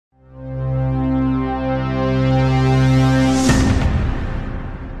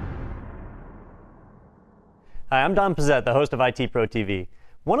Hi, I'm Don Pezet, the host of ITPro TV.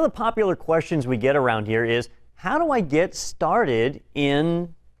 One of the popular questions we get around here is, how do I get started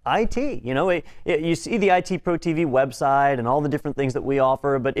in IT? You know, you see the ITPro TV website and all the different things that we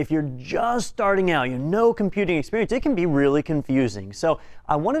offer, but if you're just starting out, you have no computing experience, it can be really confusing. So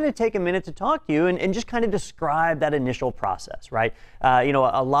I wanted to take a minute to talk to you and just kind of describe that initial process, right? You know,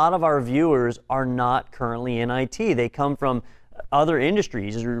 a lot of our viewers are not currently in IT. They come from other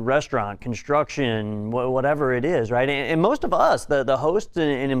industries, restaurant, construction, whatever it is, right? And most of us, the hosts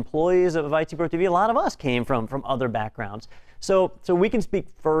and employees of ITPro TV, a lot of us came from other backgrounds. So we can speak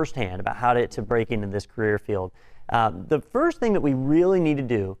firsthand about how to break into this career field. The first thing that we really need to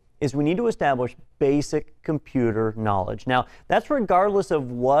do is we need to establish basic computer knowledge. Now, that's regardless of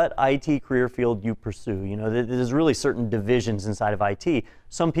what IT career field you pursue. You know, there's really certain divisions inside of IT.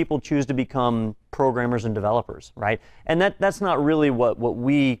 Some people choose to become programmers and developers, right? And that's not really what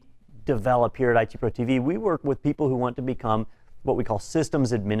we develop here at ITPro TV. We work with people who want to become what we call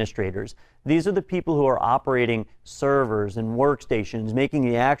systems administrators. These are the people who are operating servers and workstations, making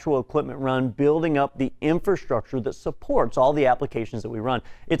the actual equipment run, building up the infrastructure that supports all the applications that we run.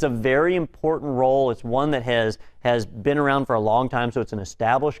 It's a very important role. It's one that has been around for a long time, so it's an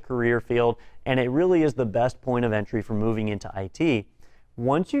established career field, and it really is the best point of entry for moving into IT.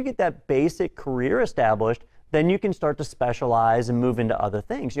 Once you get that basic career established, then you can start to specialize and move into other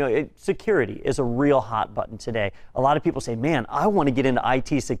things. You know, security is a real hot button today. A lot of people say, man, I want to get into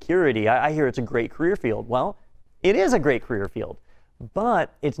IT security. I hear it's a great career field. Well, it is a great career field,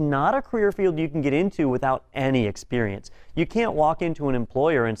 but it's not a career field you can get into without any experience. You can't walk into an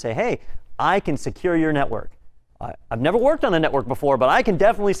employer and say, hey, I can secure your network. I've never worked on a network before, but I can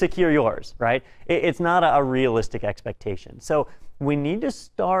definitely secure yours, right? It's not a realistic expectation. So we need to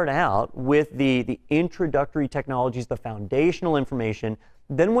start out with the introductory technologies, the foundational information.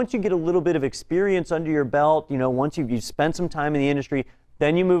 Then once you get a little bit of experience under your belt, you know, once you've spent some time in the industry,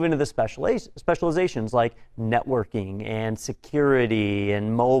 then you move into the specializations like networking and security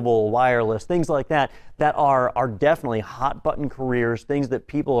and mobile, wireless, things like that, that are definitely hot button careers, things that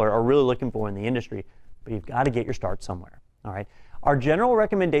people are really looking for in the industry. But you've got to get your start somewhere, all right? Our general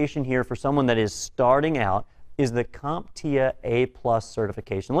recommendation here for someone that is starting out is the CompTIA A+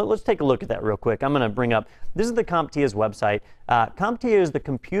 certification. Let's take a look at that real quick. I'm going to bring up, this is the CompTIA's website. CompTIA is the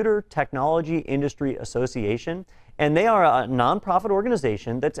Computer Technology Industry Association, and they are a nonprofit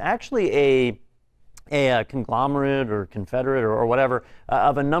organization that's actually a conglomerate or confederate or whatever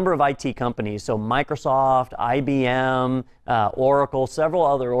of a number of IT companies. So Microsoft, IBM, Oracle, several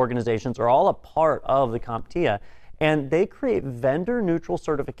other organizations are all a part of the CompTIA, and they create vendor-neutral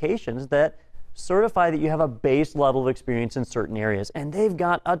certifications that certify that you have a base level of experience in certain areas. And they've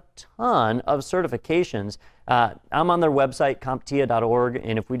got a ton of certifications. I'm on their website, comptia.org,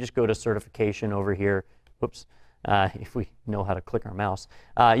 and if we just go to certification over here, whoops, if we know how to click our mouse,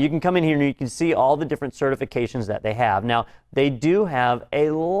 you can come in here and you can see all the different certifications that they have. Now, they do have a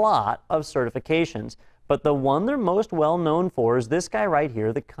lot of certifications, but the one they're most well known for is this guy right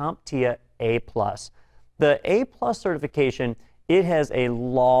here, the CompTIA A+. The A+ certification, it has a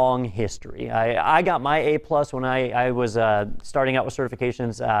long history. I got my A+ when I was starting out with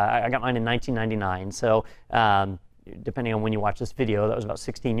certifications. I got mine in 1999, so depending on when you watch this video, that was about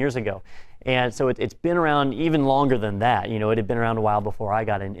 16 years ago. And so it's been around even longer than that. You know, it had been around a while before I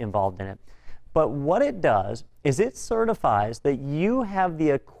got involved in it. But what it does is it certifies that you have the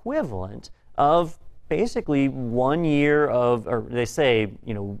equivalent of basically 1 year of, or they say,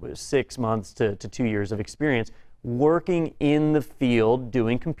 you know, 6 months to 2 years of experience working in the field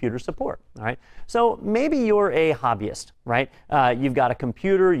doing computer support, all right? So maybe you're a hobbyist, right? You've got a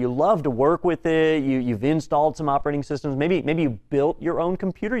computer, you love to work with it, you've installed some operating systems, maybe you built your own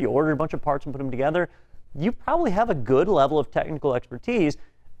computer, you ordered a bunch of parts and put them together. You probably have a good level of technical expertise,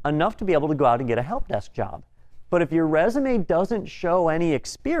 enough to be able to go out and get a help desk job. But if your resume doesn't show any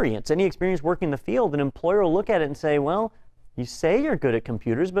experience working in the field, an employer will look at it and say, well, you say you're good at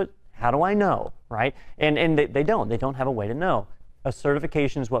computers, but how do I know, right? And they don't have a way to know. A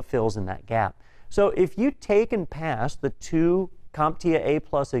certification is what fills in that gap. So if you take and pass the 2 CompTIA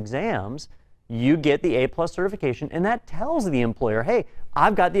A+ exams, you get the A+ certification, and that tells the employer, hey,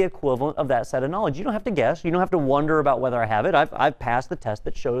 I've got the equivalent of that set of knowledge. You don't have to guess. You don't have to wonder about whether I have it. I've passed the test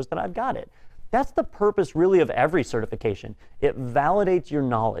that shows that I've got it. That's the purpose really of every certification. It validates your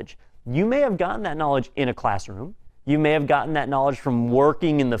knowledge. You may have gotten that knowledge in a classroom. You may have gotten that knowledge from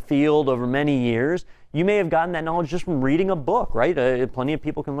working in the field over many years. You may have gotten that knowledge just from reading a book, right? Plenty of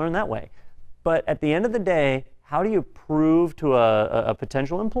people can learn that way. But at the end of the day, how do you prove to a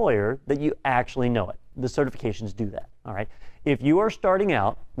potential employer that you actually know it? The certifications do that, all right? If you are starting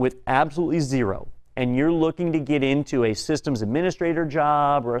out with absolutely zero and you're looking to get into a systems administrator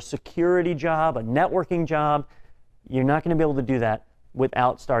job or a security job, a networking job, you're not going to be able to do that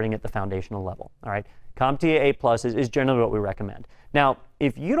without starting at the foundational level. All right, CompTIA A+ is generally what we recommend. Now,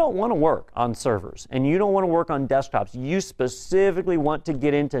 if you don't want to work on servers and you don't want to work on desktops, you specifically want to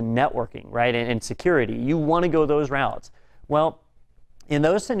get into networking, right, and security, you want to go those routes. Well, in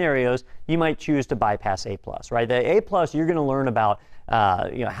those scenarios, you might choose to bypass A+, right? The A+, you're going to learn about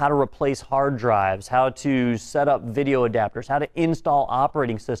how to replace hard drives, how to set up video adapters, how to install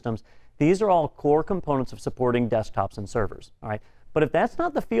operating systems. These are all core components of supporting desktops and servers, all right? But if that's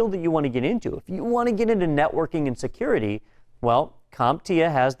not the field that you want to get into, if you want to get into networking and security, well,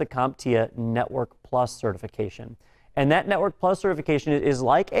 CompTIA has the CompTIA Network Plus certification. And that Network Plus certification is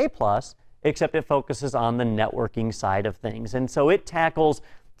like A+, except it focuses on the networking side of things. And so it tackles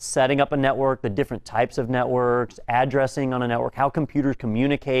setting up a network, the different types of networks, addressing on a network, how computers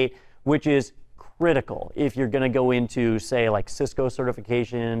communicate, which is critical if you're going to go into, say, like Cisco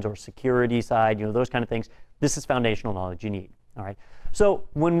certifications or security side, those kind of things. This is foundational knowledge you need. All right. So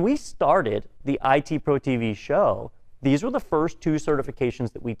when we started the ITPro TV show, these were the first 2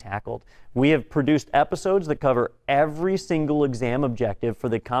 certifications that we tackled. We have produced episodes that cover every single exam objective for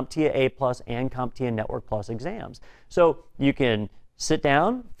the CompTIA A+ and CompTIA Network Plus exams. So you can sit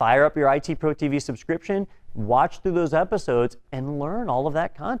down, fire up your ITPro TV subscription, watch through those episodes, and learn all of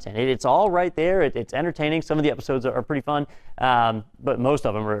that content. It's all right there. It's entertaining. Some of the episodes are pretty fun, but most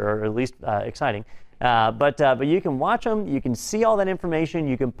of them are at least exciting. But you can watch them, you can see all that information,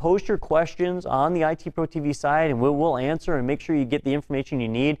 you can post your questions on the ITPro TV site, and we'll answer and make sure you get the information you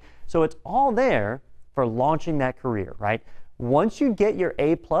need. So it's all there for launching that career, right? Once you get your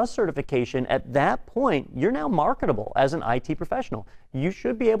A+ certification, at that point, you're now marketable as an IT professional. You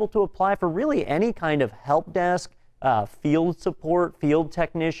should be able to apply for really any kind of help desk, field support, field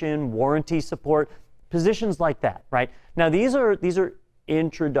technician, warranty support, positions like that, right? Now, these are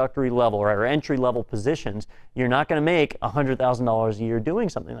introductory level or entry level positions. You're not going to make $100,000 a year doing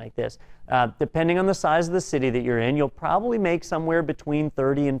something like this. Depending on the size of the city that you're in, you'll probably make somewhere between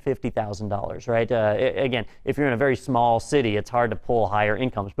 $30,000 and $50,000, right? Again, if you're in a very small city, it's hard to pull higher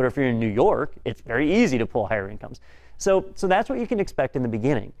incomes. But if you're in New York, it's very easy to pull higher incomes. So that's what you can expect in the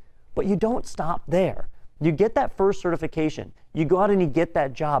beginning. But you don't stop there. You get that first certification. You go out and you get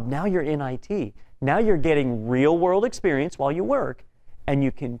that job. Now you're in IT. Now you're getting real world experience while you work, and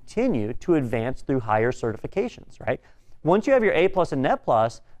you continue to advance through higher certifications, right? Once you have your A+ and Net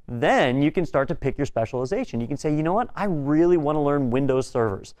Plus, then you can start to pick your specialization. You can say, you know what, I really want to learn Windows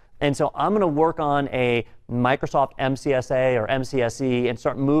servers. And so I'm going to work on a Microsoft MCSA or MCSE and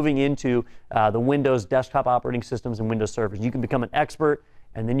start moving into the Windows desktop operating systems and Windows servers. You can become an expert,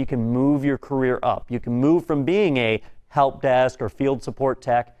 and then you can move your career up. You can move from being a help desk or field support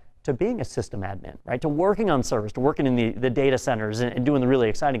tech to being a system admin, right? To working on servers, to working in the data centers and doing the really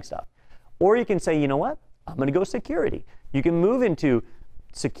exciting stuff. Or you can say, you know what, I'm going to go security. You can move into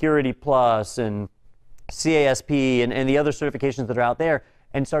Security Plus and CASP and the other certifications that are out there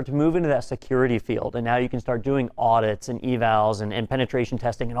and start to move into that security field. And now you can start doing audits and evals and penetration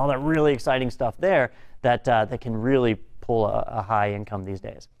testing and all that really exciting stuff there that can really pull a high income these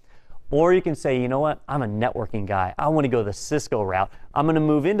days. Or you can say, you know what, I'm a networking guy. I want to go the Cisco route. I'm going to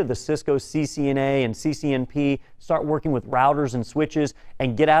move into the Cisco CCNA and CCNP, start working with routers and switches,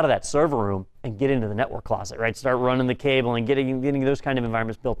 and get out of that server room and get into the network closet, right? Start running the cable and getting those kind of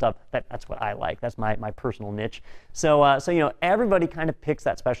environments built up. That's what I like. That's my personal niche. So everybody kind of picks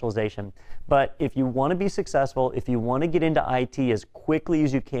that specialization. But if you want to be successful, if you want to get into IT as quickly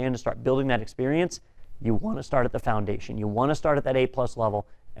as you can to start building that experience, you want to start at the foundation. You want to start at that A+ level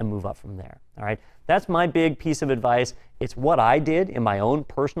and move up from there. All right, that's my big piece of advice. It's what I did in my own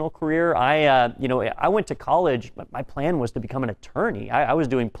personal career. I went to college, but my plan was to become an attorney. I was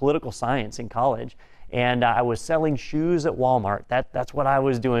doing political science in college, and I was selling shoes at Walmart. That's what I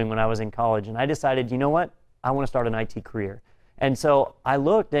was doing when I was in college, and I decided, you know what, I want to start an IT career. And so I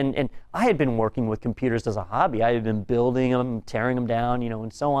looked, and I had been working with computers as a hobby. I had been building them, tearing them down,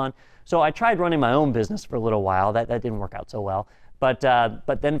 and so on. So I tried running my own business for a little while. That didn't work out so well. But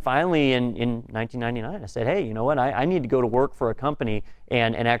then finally in 1999, I said, hey, you know what? I need to go to work for a company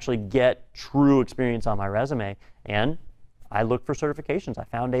and actually get true experience on my resume. And I looked for certifications. I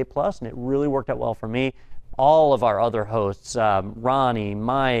found A+, and it really worked out well for me. All of our other hosts, Ronnie,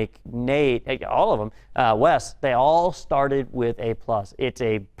 Mike, Nate, all of them, Wes, they all started with A+. It's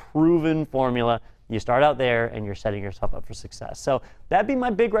a proven formula. You start out there, and you're setting yourself up for success. So that'd be my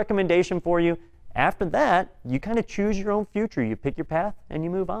big recommendation for you. After that, you kind of choose your own future. You pick your path and you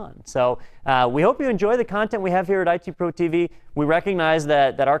move on. So we hope you enjoy the content we have here at ITPro TV. We recognize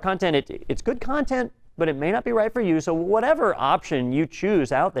that our content, it's good content, but it may not be right for you. So whatever option you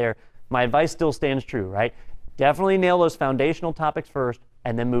choose out there, my advice still stands true, right? Definitely nail those foundational topics first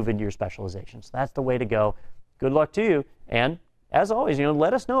and then move into your specializations. That's the way to go. Good luck to you. And as always,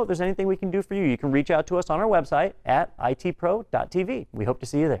 let us know if there's anything we can do for you. You can reach out to us on our website at itpro.tv. We hope to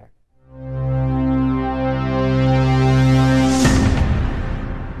see you there.